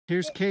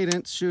Here's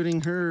Cadence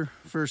shooting her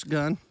first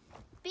gun.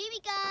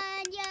 BB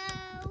gun,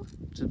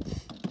 yo!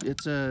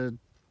 It's a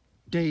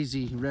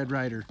Daisy Red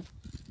Ryder.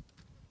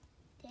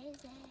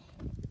 Daisy.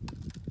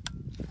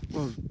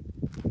 Well,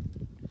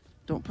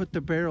 don't put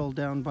the barrel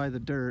down by the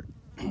dirt.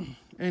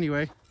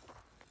 Anyway,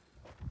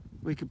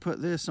 we could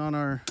put this on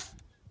our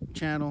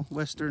channel,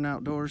 Western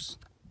Outdoors.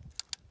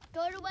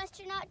 Go to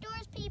Western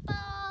Outdoors, people!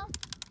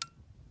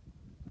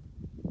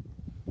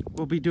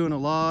 We'll be doing a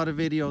lot of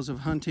videos of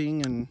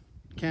hunting and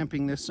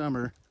camping this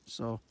summer,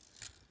 so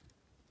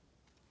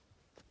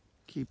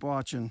keep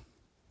watching.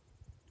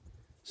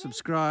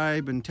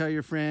 Subscribe and tell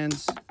your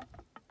friends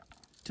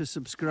to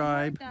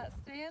subscribe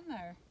Stay in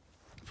there.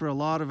 for a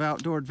lot of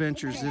outdoor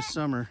adventures this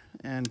summer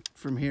and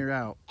from here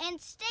out. And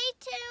stay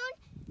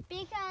tuned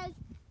because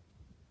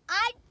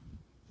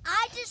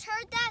I just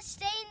heard that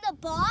stay in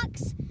the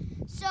box.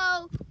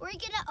 So we're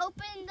gonna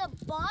open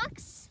the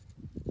box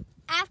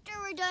after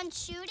we're done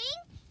shooting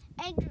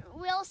and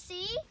we'll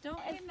see. Don't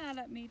aim that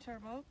at me,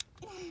 Turbo.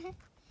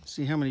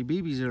 See how many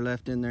BBs are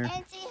left in there.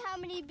 And see how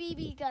many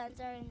BB guns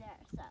are in there.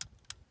 So.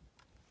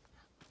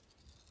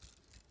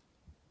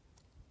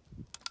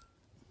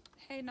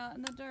 Hey, not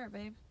in the dirt,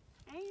 babe.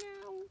 I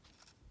know.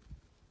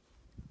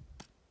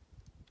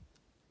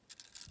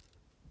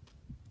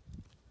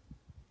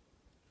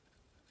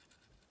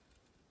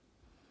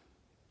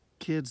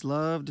 Kids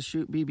love to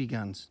shoot BB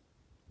guns.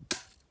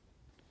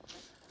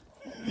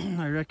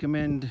 I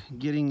recommend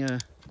getting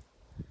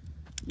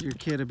your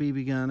kid a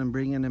BB gun and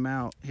bringing him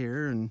out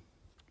here and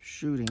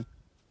shooting.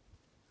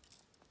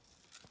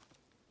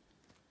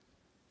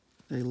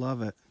 They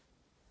love it.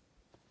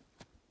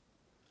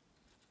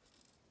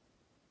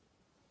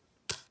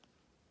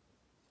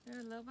 They're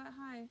a little bit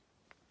high.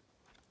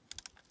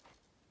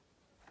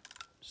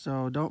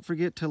 So don't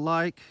forget to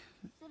like,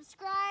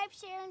 Subscribe,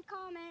 share, and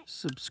comment.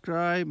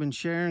 subscribe, and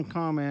share and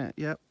comment.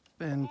 Yep,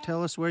 and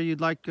tell us where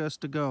you'd like us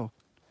to go.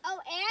 Oh,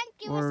 and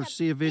give Or us a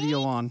see a video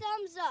big on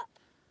thumbs up.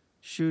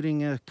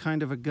 shooting a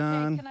kind of a Hey,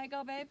 gun, can I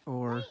go, babe?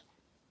 or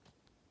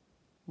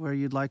where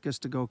you'd like us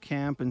to go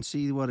camp and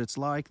see what it's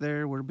like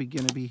there. We're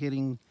going to be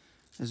hitting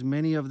as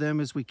many of them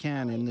as we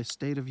can in the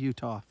state of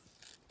Utah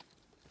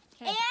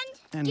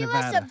and Give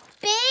Nevada. us a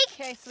big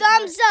Okay, so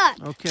thumbs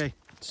up. Okay,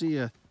 see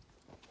ya.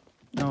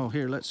 No,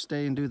 here, let's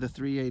stay and do the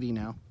 380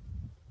 now.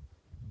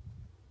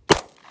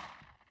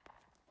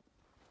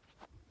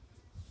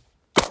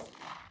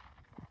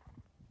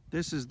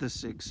 This is the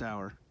 6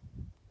 Hour.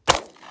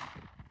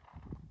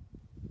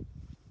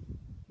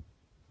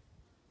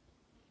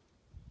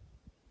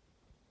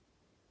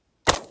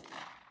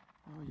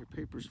 Oh, your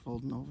paper's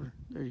folding over.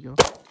 There you go.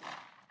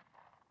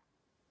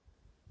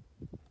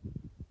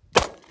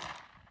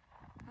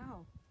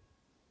 Ow.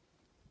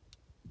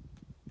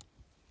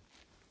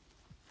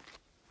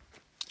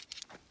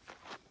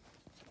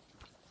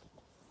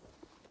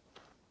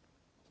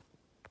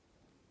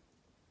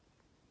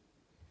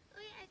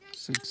 Wait, I got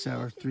 6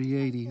 Hour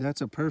 380.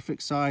 That's a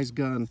perfect size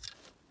gun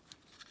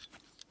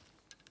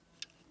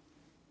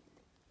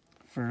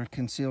for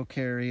concealed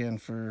carry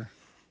and for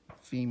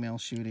female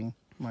shooting.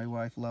 My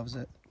wife loves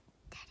it.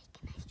 Daddy,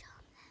 can I show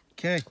him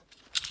Okay, that?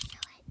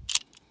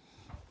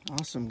 Show it.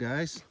 awesome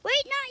guys. Wait,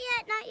 not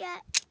yet, not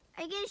yet.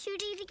 Are you gonna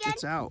shoot it again?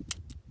 It's out.